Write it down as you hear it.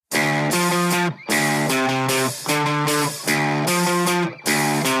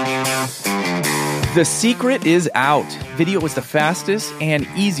The secret is out. Video is the fastest and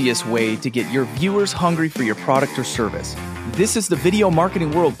easiest way to get your viewers hungry for your product or service. This is the Video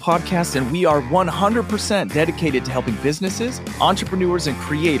Marketing World podcast, and we are 100% dedicated to helping businesses, entrepreneurs, and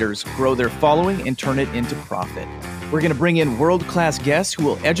creators grow their following and turn it into profit. We're going to bring in world-class guests who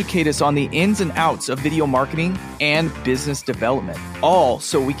will educate us on the ins and outs of video marketing and business development, all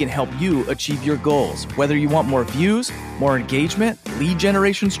so we can help you achieve your goals. Whether you want more views, more engagement, lead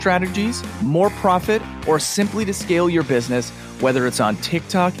generation strategies, more profit, or simply to scale your business, whether it's on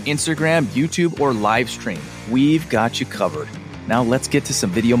TikTok, Instagram, YouTube, or live stream, we've got you covered. Now let's get to some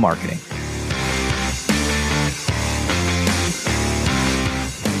video marketing.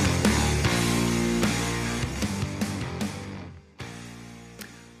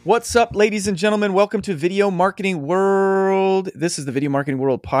 What's up, ladies and gentlemen? Welcome to Video Marketing World. This is the Video Marketing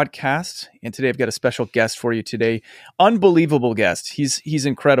World podcast, and today I've got a special guest for you today. Unbelievable guest. He's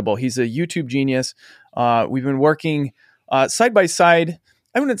incredible. He's a YouTube genius. We've been working side by side.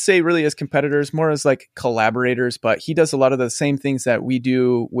 I wouldn't say really as competitors, more as like collaborators, but he does a lot of the same things that we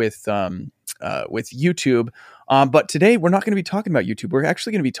do with YouTube. But today we're not going to be talking about YouTube. We're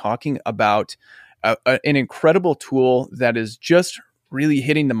actually going to be talking about an incredible tool that is just really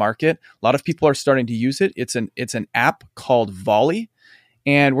hitting the market. A lot of people are starting to use it. It's an app called Volley,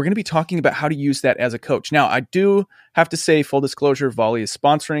 and we're going to be talking about how to use that as a coach. Now, I do have to say, full disclosure, Volley is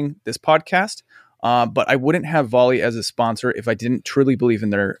sponsoring this podcast, but I wouldn't have Volley as a sponsor if I didn't truly believe in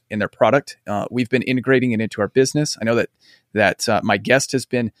their product. We've been integrating it into our business. I know that my guest has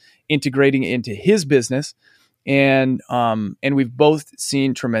been integrating it into his business, and we've both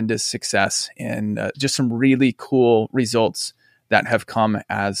seen tremendous success and just some really cool results that have come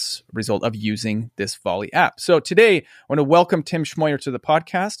as a result of using this Volley app. So today, I want to welcome Tim Schmoyer to the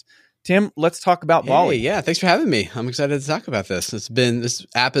podcast. Tim, let's talk about Volley. Yeah, thanks for having me. I'm excited to talk about this. This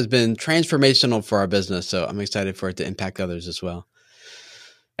app has been transformational for our business, so I'm excited for it to impact others as well.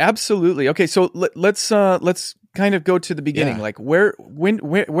 Absolutely. Okay, so let's kind of go to the beginning. Yeah. Like where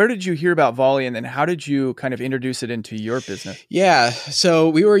did you hear about Volley, and then how did you kind of introduce it into your business? Yeah, so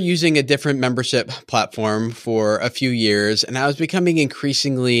we were using a different membership platform for a few years, and I was becoming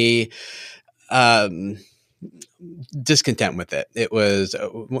increasingly discontent with it. It was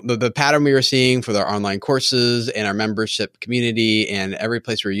the pattern we were seeing for our online courses and our membership community, and every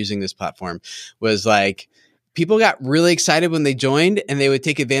place we were using this platform was like, people got really excited when they joined and they would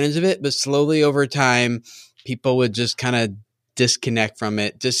take advantage of it, but slowly over time, people would just kind of disconnect from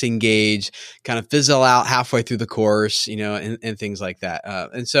it, disengage, kind of fizzle out halfway through the course, and things like that.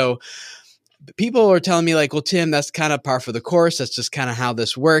 And so people are telling me like, well, Tim, that's kind of par for the course. That's just kind of how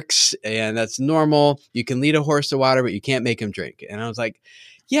this works. And that's normal. You can lead a horse to water, but you can't make him drink. And I was like,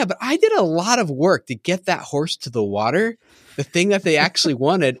 yeah, but I did a lot of work to get that horse to the water, the thing that they actually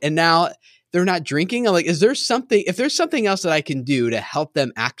wanted. And now they're not drinking. I'm like, if there's something else that I can do to help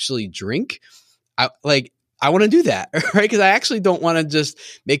them actually drink, I want to do that, right? Because I actually don't want to just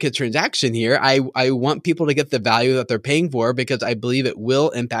make a transaction here. I want people to get the value that they're paying for because I believe it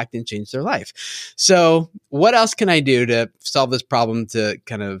will impact and change their life. So what else can I do to solve this problem to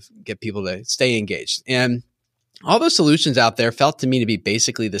kind of get people to stay engaged? And all the solutions out there felt to me to be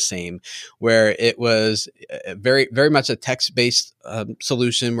basically the same, where it was very, very much a text-based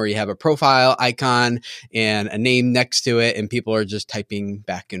solution where you have a profile icon and a name next to it, and people are just typing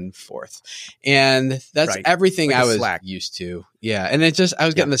back and forth. And that's right. Everything like I was Slack. Used to. Yeah. And I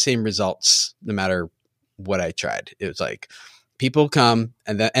was getting the same results no matter what I tried. It was like people come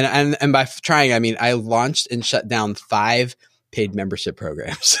and by trying, I mean, I launched and shut down 5 paid membership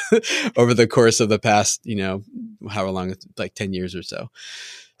programs over the course of the past, however long, it's like 10 years or so.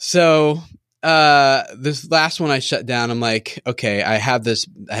 So this last one I shut down. I'm like, okay, I had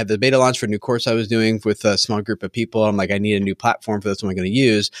the beta launch for a new course I was doing with a small group of people. I'm like, I need a new platform for this one I'm going to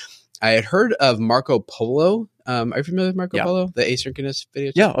use. I had heard of Marco Polo. Are you familiar with Marco Polo? The asynchronous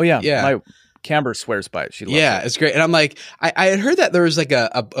video? Yeah. Oh yeah. Yeah. Camber swears by it. She loves it. It's great. And I'm like, I had heard that there was like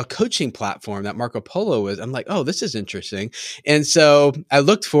a coaching platform that Marco Polo was. I'm like, oh, this is interesting. And so I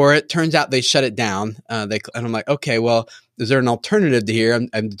looked for it. Turns out they shut it down. And I'm like, okay, well, is there an alternative to here?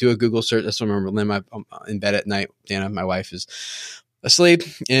 I do a Google search. That's what I remember. I'm in bed at night. Dana, my wife, is asleep,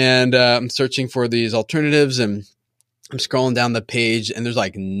 and I'm searching for these alternatives, and I'm scrolling down the page and there's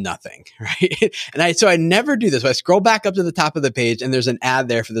like nothing, right? So I never do this. But I scroll back up to the top of the page and there's an ad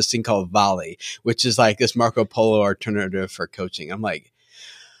there for this thing called Volley, which is like this Marco Polo alternative for coaching. I'm like,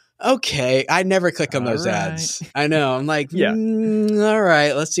 okay, I never click on those ads. I know. I'm like, all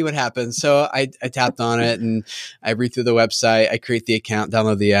right, let's see what happens. So I tapped on it and I read through the website. I create the account,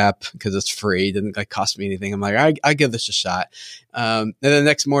 download the app because it's free. It didn't cost me anything. I'm like, I give this a shot. And then the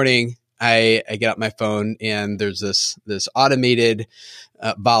next morning, I get out my phone and there's this automated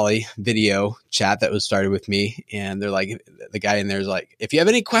Volley video chat that was started with me. And they're like, the guy in there is like, if you have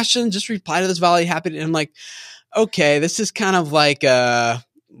any questions, just reply to this Volley. Happy to. And I'm like, okay, this is kind of like an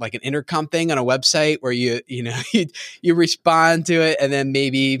intercom thing on a website where you respond to it and then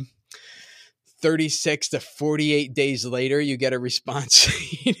maybe 36 to 48 days later, you get a response,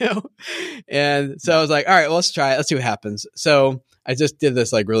 And so I was like, all right, well, let's try it. Let's see what happens. So I just did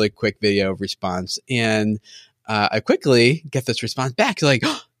this like really quick video response and I quickly get this response back. Like,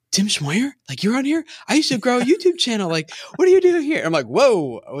 oh, Tim Schmoyer, like you're on here? I used to grow a YouTube channel. Like, what are you doing here? I'm like,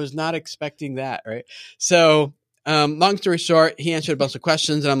 whoa, I was not expecting that. Right. So long story short, he answered a bunch of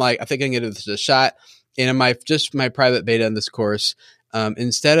questions and I'm like, I think I can give this a shot. And in my private beta in this course,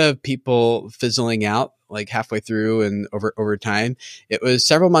 instead of people fizzling out like halfway through and over time, it was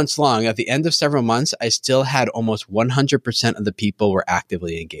several months long. At the end of several months, I still had almost 100% of the people were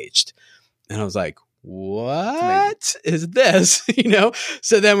actively engaged. And I was like, what is this?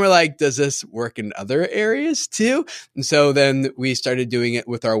 So then we're like, does this work in other areas too? And so then we started doing it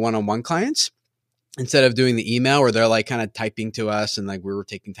with our one-on-one clients. Instead of doing the email where they're like kind of typing to us and like we were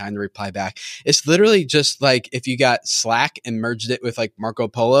taking time to reply back, it's literally just like if you got Slack and merged it with like Marco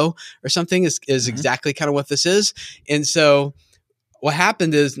Polo or something is exactly kind of what this is. And so what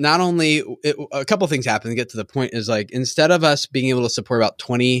happened is not only a couple of things happened to get to the point is like, instead of us being able to support about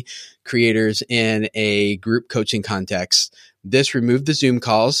 20 creators in a group coaching context, this removed the Zoom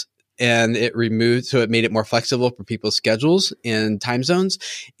calls. And it made it more flexible for people's schedules and time zones.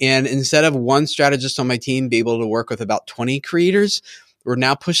 And instead of one strategist on my team be able to work with about 20 creators, we're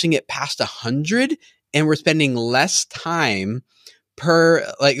now pushing it past 100 and we're spending less time per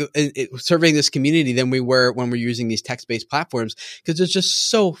surveying this community than we were when we're using these text-based platforms, because it's just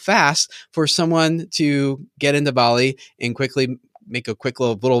so fast for someone to get into Volley and quickly make a quick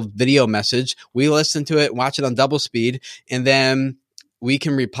little video message. We listen to it, watch it on double speed, and then we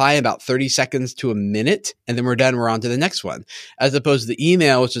can reply about 30 seconds to a minute and then we're done. We're on to the next one, as opposed to the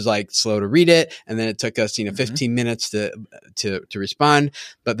email, which is like slow to read it. And then it took us, 15 minutes to respond.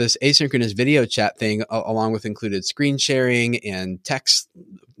 But this asynchronous video chat thing, along with included screen sharing and text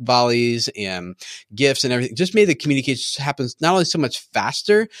volleys and GIFs and everything, just made the communication happen not only so much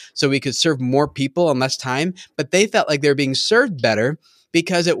faster so we could serve more people in less time, but they felt like they're being served better,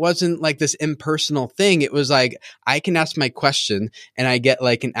 because it wasn't like this impersonal thing. It was like, I can ask my question and I get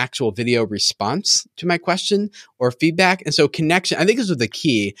like an actual video response to my question or feedback. And so connection, I think this was the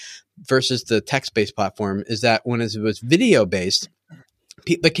key versus the text-based platform, is that when it was video-based,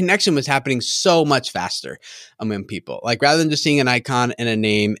 the connection was happening so much faster among people. Like rather than just seeing an icon and a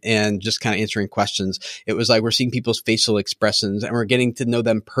name and just kind of answering questions, it was like we're seeing people's facial expressions and we're getting to know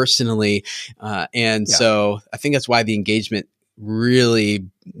them personally. So I think that's why the engagement really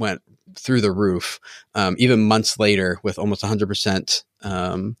went through the roof, even months later with almost 100%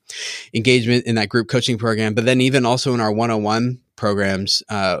 engagement in that group coaching program. But then even also in our one-on-one programs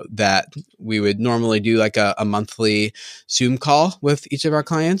that we would normally do like a monthly Zoom call with each of our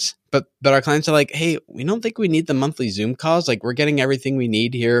clients. But our clients are like, hey, we don't think we need the monthly Zoom calls. Like we're getting everything we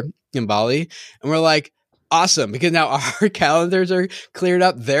need here in Volley. And we're like, awesome, because now our calendars are cleared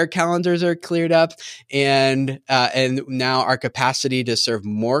up, their calendars are cleared up, and now our capacity to serve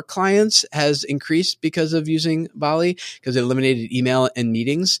more clients has increased because of using Volley, because it eliminated email and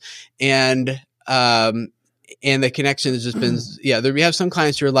meetings, and the connection has just been, we have some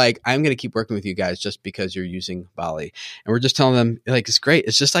clients who are like, I'm going to keep working with you guys just because you're using Volley. And we're just telling them, like, it's great.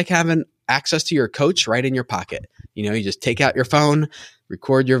 It's just like having access to your coach right in your pocket. You just take out your phone,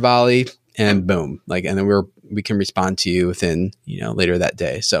 record your Volley, and boom, and then we can respond to you within, later that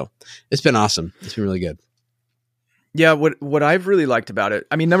day. So it's been awesome. It's been really good. Yeah. What I've really liked about it,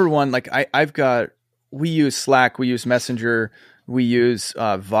 I mean, number one, we use Slack, we use Messenger, we use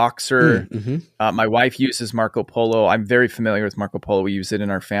Voxer. Mm-hmm. My wife uses Marco Polo. I'm very familiar with Marco Polo. We use it in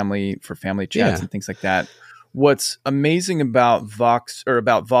our family for family chats and things like that. What's amazing about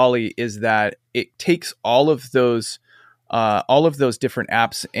Volley is that it takes all of those different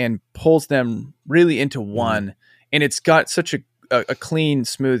apps and pulls them really into one. And it's got such a clean,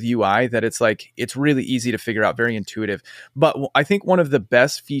 smooth UI that it's really easy to figure out, very intuitive. But I think one of the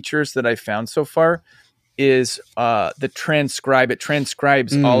best features that I found so far is the transcribe. It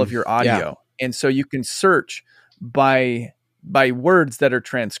transcribes all of your audio. And so you can search by words that are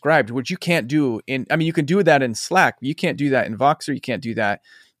transcribed, which you can't do you can do that in Slack. You can't do that in Voxer. You can't do that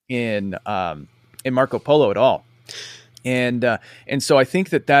in Marco Polo at all. And so I think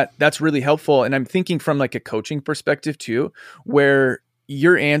that's really helpful. And I'm thinking from like a coaching perspective too, where,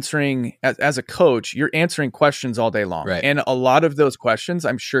 you're answering as a coach, you're answering questions all day long. Right. And a lot of those questions,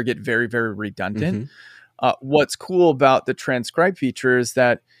 I'm sure, get very, very redundant. What's cool about the transcribe feature is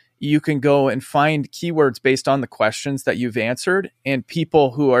that you can go and find keywords based on the questions that you've answered, and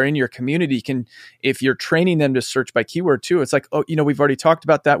people who are in your community can, if you're training them to search by keyword too, it's like, oh, we've already talked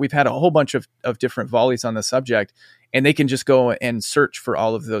about that. We've had a whole bunch of different volleys on the subject, and they can just go and search for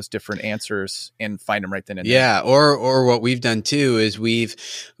all of those different answers and find them right then and there. Yeah. Or what we've done too is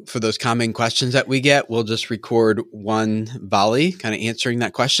for those common questions that we get, we'll just record one volley kind of answering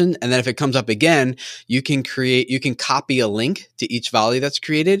that question. And then if it comes up again, you can copy a link to each volley that's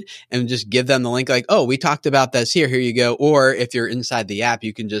created and just give them the link like, oh, we talked about this here you go. Or if you're inside the app,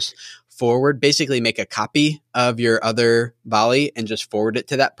 you can just basically make a copy of your other volley and just forward it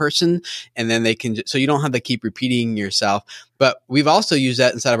to that person. And then they can, so you don't have to keep repeating yourself. But we've also used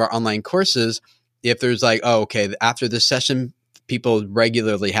that inside of our online courses. If there's like, oh, okay, after this session, people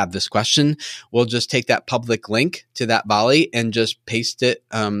regularly have this question, we'll just take that public link to that volley and just paste it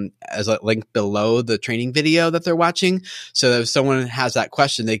as a link below the training video that they're watching. So that if someone has that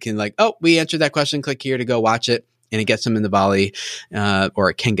question, they can like, oh, we answered that question, click here to go watch it. And it gets them in the volley, or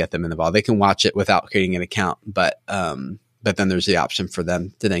it can get them in the volley. They can watch it without creating an account, but then there's the option for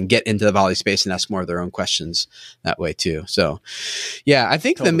them to then get into the volley space and ask more of their own questions that way too. So, yeah, I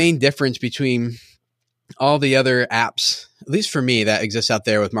think the main difference between all the other apps, at least for me, that exists out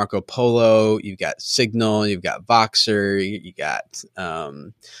there with Marco Polo, you've got Signal, you've got Voxer, you got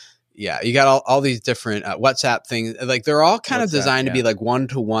you got all these different WhatsApp things. Like they're all kind of designed to be like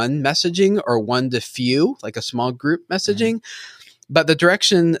one-to-one messaging or one-to-few, like a small group messaging. Mm-hmm. But the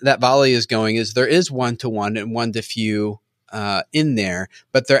direction that Volley is going is there is one-to-one and one-to-few in there,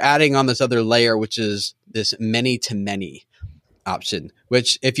 but they're adding on this other layer, which is this many-to-many option,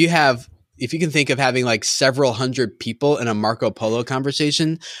 which if you can think of having like several hundred people in a Marco Polo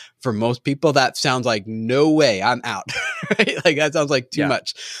conversation, for most people, that sounds like no way, I'm out. Right? Like that sounds like too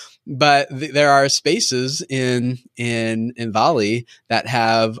much. But there are spaces in Volley that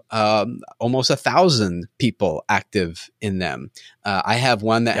have almost 1,000 people active in them. I have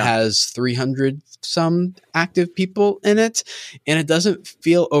one that has 300 some active people in it, and it doesn't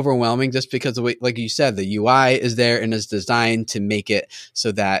feel overwhelming just because the way, like you said, the UI is there and is designed to make it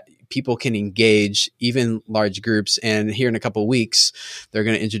so that people can engage even large groups. And here in a couple of weeks, they're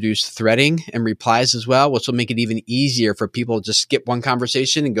going to introduce threading and replies as well, which will make it even easier for people to just skip one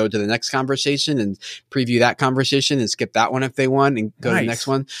conversation and go to the next conversation and preview that conversation and skip that one if they want and go to the next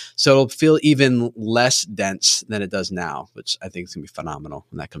one. So it'll feel even less dense than it does now, which I think is going to be phenomenal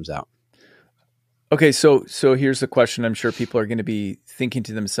when that comes out. Okay, so here's the question I'm sure people are going to be thinking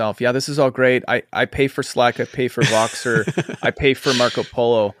to themselves, yeah, this is all great. I pay for Slack, I pay for Voxer, I pay for Marco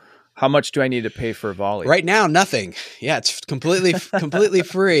Polo. How much do I need to pay for Volley? Right now, nothing. Yeah, it's completely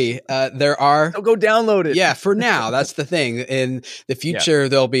free. There are... So go download it. Yeah, for now, that's the thing. In the future,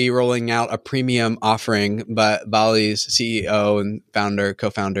 they'll be rolling out a premium offering, but Volley's CEO and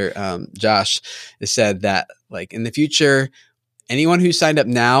co-founder, Josh, has said that like in the future, anyone who signed up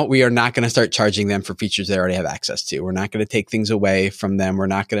now, we are not going to start charging them for features they already have access to. We're not going to take things away from them. We're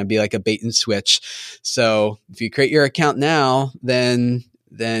not going to be like a bait and switch. So if you create your account now, then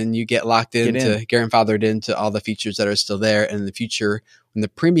you get locked into, grandfathered into all the features that are still there. And in the future, when the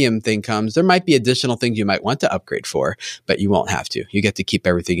premium thing comes, there might be additional things you might want to upgrade for, but you won't have to. You get to keep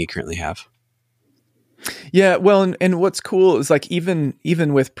everything you currently have. Yeah, well, and what's cool is like even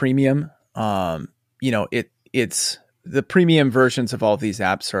with premium, it's the premium versions of all of these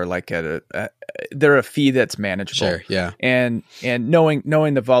apps are like they're a fee that's manageable. Sure, yeah. And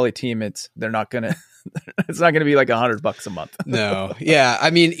knowing the Volley team, it's not gonna be like $100 a month. No. Yeah.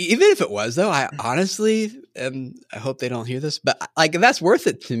 I mean, even if it was though, I honestly, I hope they don't hear this, but like that's worth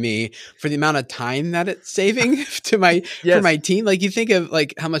it to me for the amount of time that it's saving for my team. Like you think of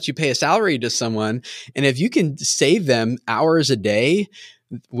like how much you pay a salary to someone, and if you can save them hours a day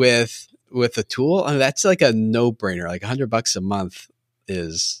with a tool, I mean, that's like a no brainer. Like $100 a month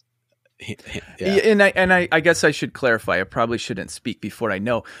is. Yeah. And I guess I should clarify. I probably shouldn't speak before I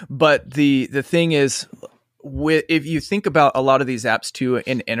know. But the thing is, if you think about a lot of these apps too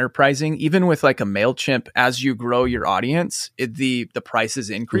in enterprising, even with like a MailChimp, as you grow your audience, the prices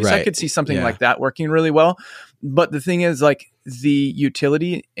increase. Right. I could see something like that working really well. But the thing is, like the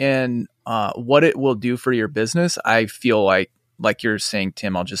utility and what it will do for your business, I feel like you're saying,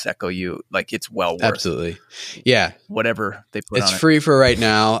 Tim, I'll just echo you. Like it's well worth. Absolutely. Yeah. Whatever they put on it. It's free for right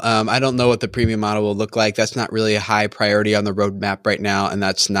now. I don't know what the premium model will look like. That's not really a high priority on the roadmap right now. And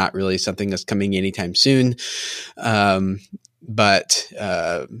that's not really something that's coming anytime soon. But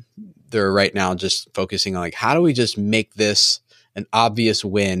they're right now just focusing on like, how do we just make this an obvious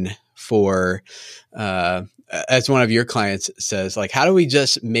win for, as one of your clients says, like, how do we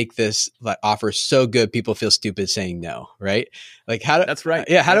just make this like offer so good people feel stupid saying no, right? Like That's right.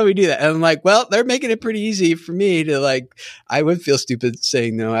 How do we do that? And I'm like, well, they're making it pretty easy for me to like, I would feel stupid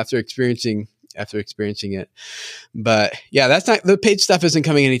saying no after experiencing it. But yeah, that's not, the paid stuff isn't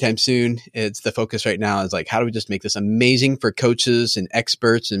coming anytime soon. It's the focus right now is like, how do we just make this amazing for coaches and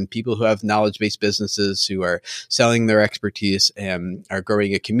experts and people who have knowledge-based businesses who are selling their expertise and are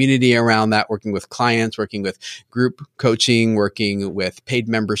growing a community around that, working with clients, working with group coaching, working with paid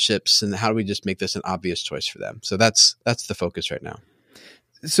memberships. And how do we just make this an obvious choice for them? So that's the focus right now.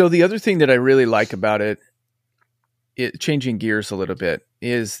 So the other thing that I really like about it changing gears a little bit,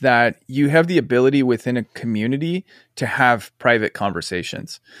 is that you have the ability within a community to have private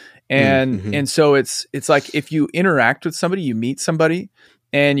conversations. And so it's like if you interact with somebody, you meet somebody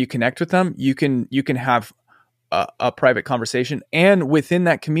and you connect with them, you can have a private conversation. And within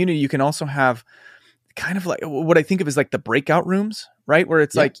that community, you can also have kind of like what I think of as like the breakout rooms, right? Where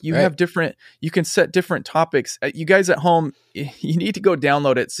it's like you have different, you can set different topics. You guys at home, you need to go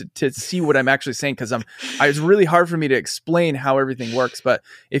download it to see what I'm actually saying. Cause it's really hard for me to explain how everything works. But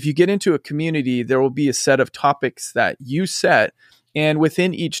if you get into a community, there will be a set of topics that you set. And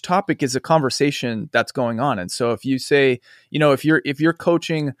within each topic is a conversation that's going on. And so if you say, if you're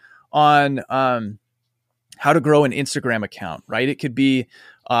coaching on, how to grow an Instagram account, right? It could be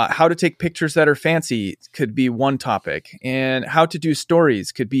how to take pictures that are fancy could be one topic, and how to do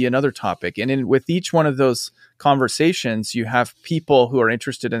stories could be another topic. And with each one of those conversations, you have people who are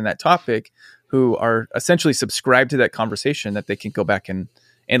interested in that topic who are essentially subscribed to that conversation that they can go back and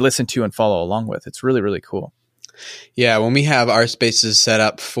listen to and follow along with. It's really, really cool. Yeah, when we have our spaces set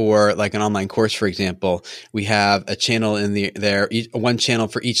up for like an online course, for example, we have a channel in there, one channel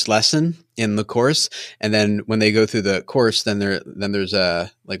for each lesson in the course. And then when they go through the course, then there's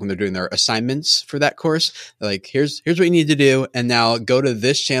like when they're doing their assignments for that course, like here's what you need to do. And now go to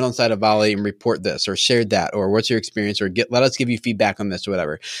this channel inside of Volley and report this or share that, or what's your experience, or let us give you feedback on this or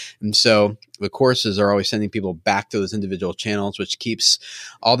whatever. And so the courses are always sending people back to those individual channels, which keeps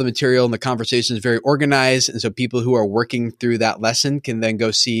all the material and the conversations very organized. And so people who are working through that lesson can then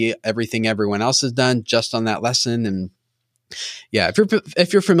go see everything everyone else has done just on that lesson. And yeah,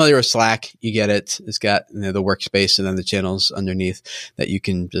 if you're familiar with Slack, you get it. It's got the workspace and then the channels underneath that you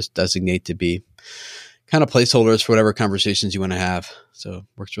can just designate to be kind of placeholders for whatever conversations you want to have. So it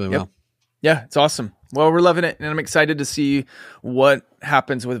works really well. Yeah, it's awesome. Well, we're loving it, and I'm excited to see what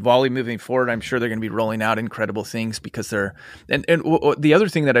happens with Volley moving forward. I'm sure they're going to be rolling out incredible things because they're and the other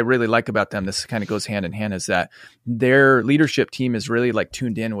thing that I really like about them, this kind of goes hand in hand, is that their leadership team is really like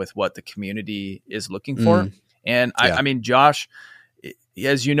tuned in with what the community is looking for. And I mean, Josh,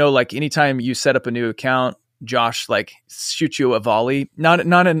 as you know, like anytime you set up a new account, Josh like shoots you a volley, not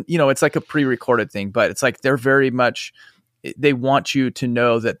in, it's like a pre-recorded thing, but it's like they're very much, they want you to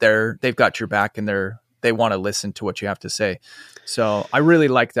know that they've got your back and they want to listen to what you have to say. So I really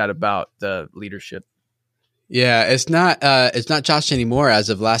like that about the leadership. Yeah, it's not Josh anymore. As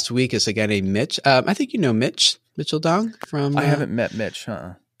of last week, it's a guy named Mitch. I think Mitchell Dong from. I haven't met Mitch.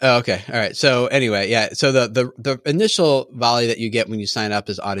 Oh, okay. All right. So anyway, yeah. So the initial volley that you get when you sign up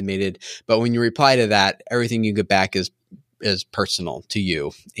is automated, but when you reply to that, everything you get back is personal to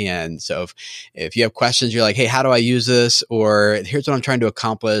you. And so if you have questions, you're like, hey, how do I use this? Or here's what I'm trying to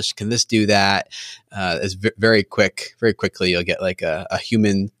accomplish. Can this do that? It's very quickly, you'll get like a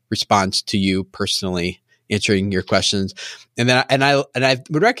human response to you personally answering your questions. And then, I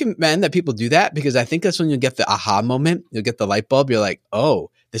would recommend that people do that because I think that's when you'll get the aha moment. You'll get the light bulb. You're like, oh,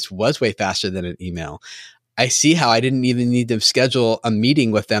 this was way faster than an email. I see how I didn't even need to schedule a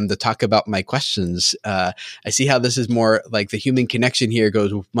meeting with them to talk about my questions. I see how this is more like the human connection here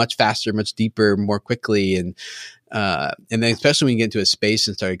goes much faster, much deeper, more quickly. And then especially when you get into a space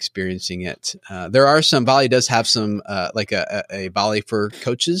and start experiencing it, there are some, Volley does have some, like a Volley for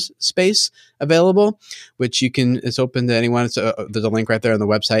coaches space available, which it's open to anyone. So there's a link right there on the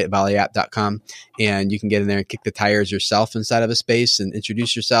website, volleyapp.com, and you can get in there and kick the tires yourself inside of a space and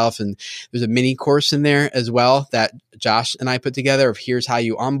introduce yourself. And there's a mini course in there as well that Josh and I put together of here's how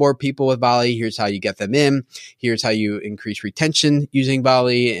you onboard people with Volley. Here's how you get them in. Here's how you increase retention using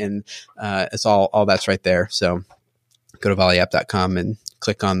Volley. And, it's all that's right there. So go to volleyapp.com and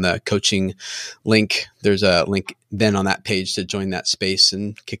click on the coaching link. There's a link then on that page to join that space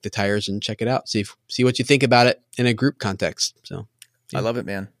and kick the tires and check it out. See what you think about it in a group context. So yeah. I love it,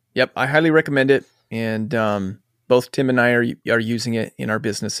 man. Yep. I highly recommend it. And, both Tim and I are using it in our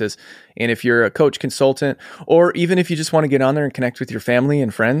businesses. And if you're a coach, consultant, or even if you just want to get on there and connect with your family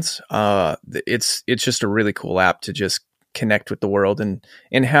and friends, it's just a really cool app to just connect with the world and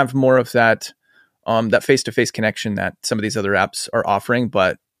have more of that that face-to-face connection that some of these other apps are offering,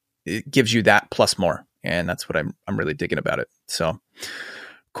 but it gives you that plus more. And that's what I'm really digging about it. So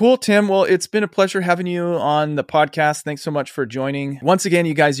cool, Tim. Well, it's been a pleasure having you on the podcast. Thanks so much for joining. Once again,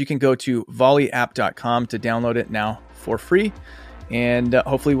 you guys, you can go to volleyapp.com to download it now for free. And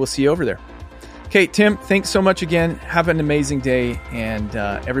hopefully we'll see you over there. Okay, Tim, thanks so much again. Have an amazing day. And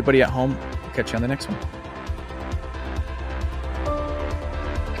everybody at home, we'll catch you on the next one.